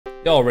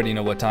You already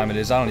know what time it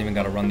is. I don't even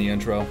gotta run the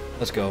intro.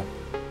 Let's go.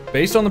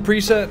 Based on the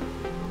preset,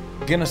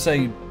 I'm gonna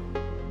say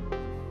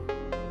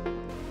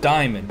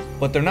diamond,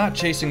 but they're not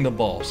chasing the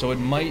ball, so it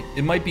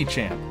might be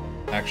champ,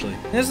 actually.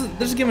 This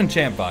is giving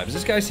champ vibes.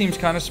 This guy seems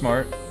kind of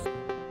smart.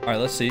 All right,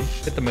 let's see.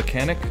 Hit the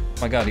mechanic.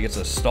 Oh my God, he gets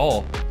a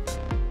stall.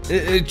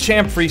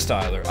 Champ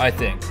freestyler, I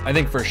think. I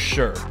think for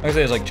sure. I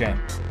say it's like champ.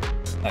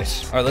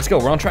 Nice. All right, let's go.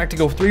 We're on track to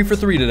go 3 for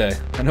 3 today.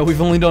 I know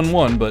we've only done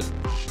 1, but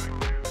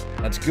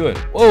that's good.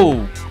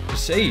 Whoa,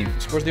 save. He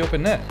scores the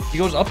open net. He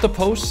goes up the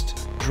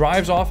post,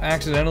 drives off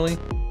accidentally.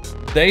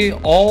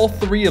 All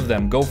 3 of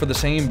them go for the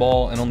same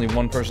ball and only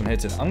 1 person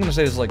hits it. I'm gonna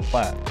say this is like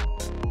flat.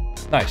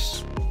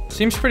 Nice.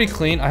 Seems pretty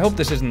clean. I hope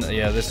this isn't,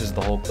 yeah, this is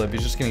the whole clip.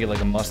 He's just gonna get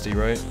like a musty,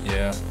 right?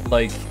 Yeah.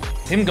 Like,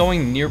 him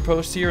going near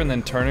post here and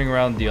then turning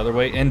around the other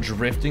way and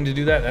drifting to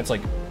do that, that's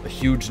like a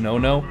huge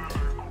no-no.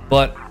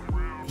 But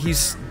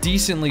he's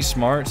decently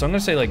smart, so I'm gonna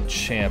say like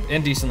champ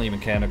and decently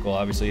mechanical.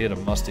 Obviously, he hit a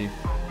musty.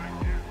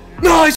 Nice!